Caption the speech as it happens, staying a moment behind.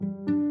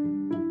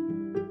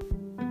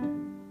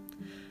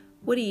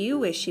What do you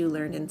wish you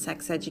learned in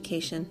sex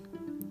education?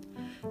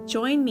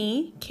 Join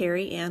me,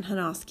 Carrie Ann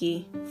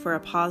Hanoski, for a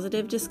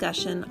positive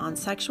discussion on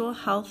sexual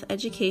health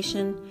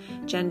education,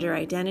 gender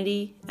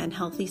identity, and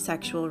healthy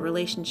sexual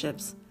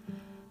relationships.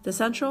 The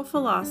central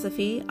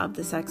philosophy of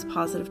the Sex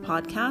Positive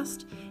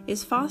podcast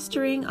is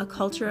fostering a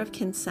culture of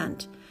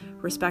consent,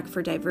 respect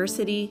for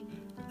diversity,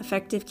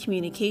 effective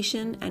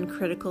communication, and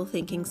critical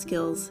thinking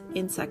skills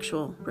in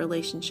sexual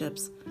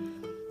relationships.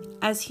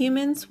 As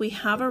humans, we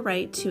have a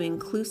right to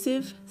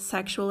inclusive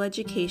sexual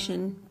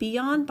education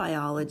beyond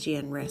biology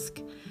and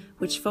risk,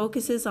 which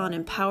focuses on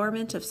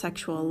empowerment of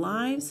sexual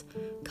lives,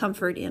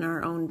 comfort in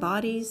our own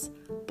bodies,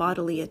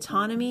 bodily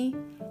autonomy,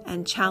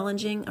 and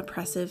challenging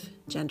oppressive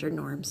gender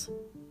norms.